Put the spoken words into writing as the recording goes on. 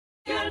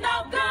You're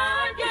no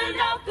good, you're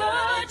no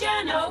good,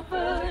 you're no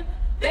good.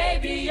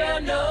 Baby, you're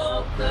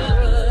no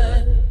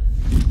good.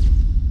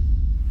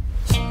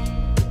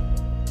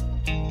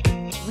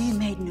 We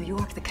made New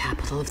York the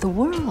capital of the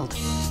world.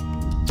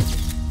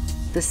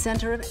 The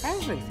center of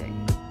everything.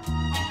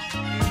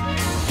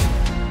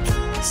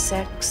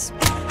 Sex,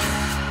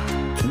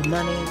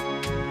 money,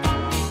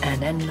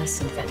 and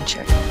endless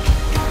adventure.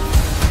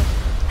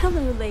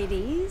 Hello,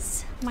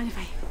 ladies. Mind if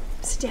I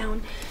sit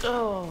down?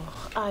 Oh,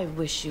 I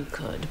wish you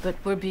could, but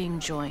we're being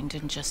joined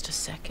in just a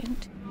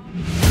second.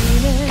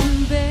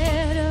 Feeling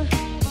better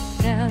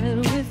now that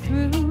we're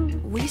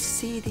through. We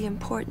see the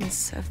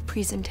importance of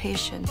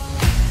presentation.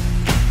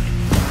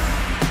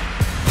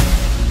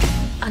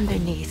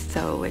 Underneath,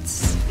 though,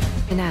 it's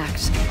an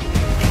act.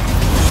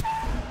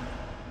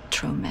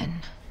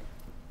 Truman.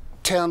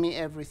 Tell me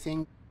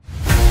everything.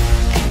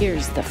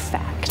 Here's the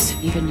fact.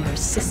 Even your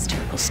sister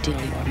will steal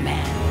your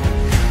man.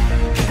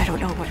 I don't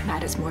know what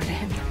matters more to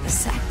him, the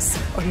sex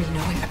or me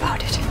knowing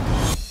about it.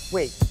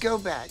 Wait, go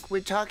back.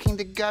 We're talking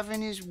the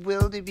governor's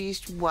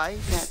wildebeest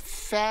wife, that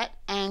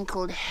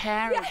fat-ankled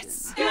harridan.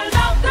 Yes! You're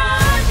no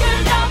good,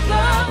 you're no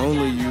good.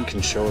 Only you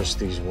can show us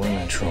these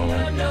women,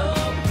 Truman.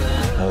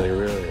 How they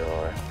really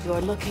are.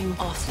 You're looking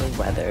awfully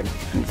weathered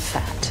and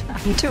fat.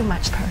 Too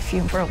much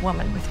perfume for a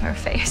woman with her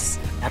face.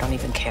 I don't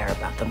even care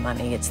about the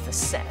money, it's the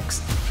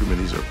sex. Truman,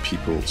 these are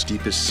people's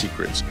deepest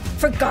secrets.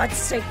 For God's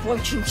sake,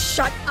 won't you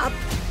shut up?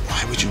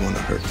 Why would you want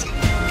to hurt them?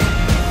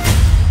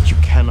 You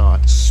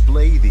cannot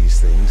splay these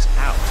things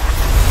out.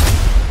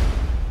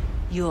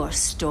 Your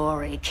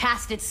story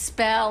cast its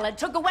spell and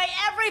took away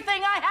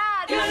everything I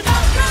had. You're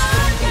no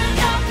good, you're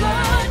no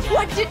good.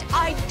 What did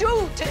I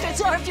do to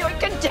deserve your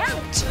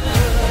contempt?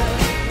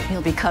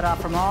 He'll be cut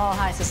off from all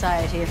high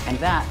society, and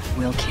that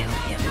will kill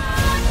him.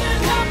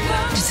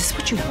 Is this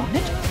what you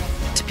wanted?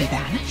 To be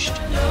banished?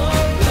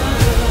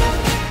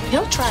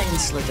 He'll try and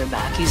slither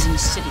back. He's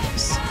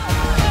insidious.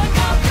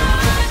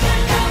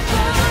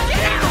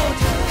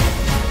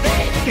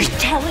 You're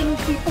telling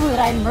people that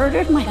I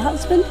murdered my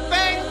husband?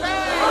 Bang,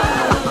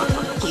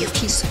 bang! You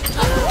piece of...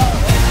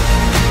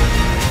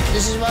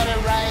 This is what a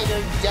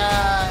writer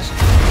does.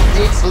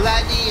 It's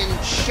bloody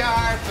and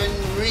sharp and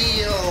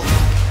real.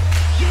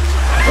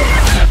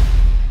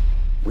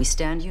 We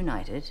stand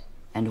united,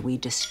 and we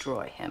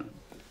destroy him.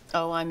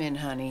 Oh, I'm in,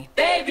 honey.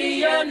 Baby,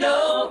 you're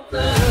no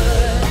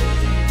good.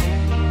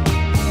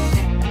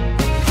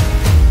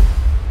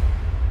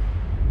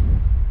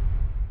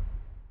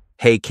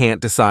 Hey,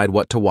 can't decide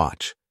what to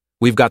watch?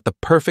 We've got the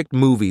perfect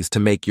movies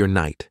to make your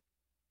night.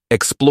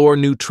 Explore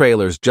new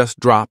trailers just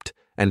dropped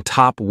and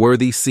top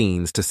worthy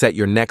scenes to set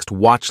your next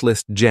watch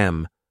list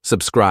gem.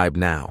 Subscribe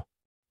now.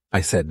 I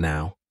said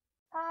now.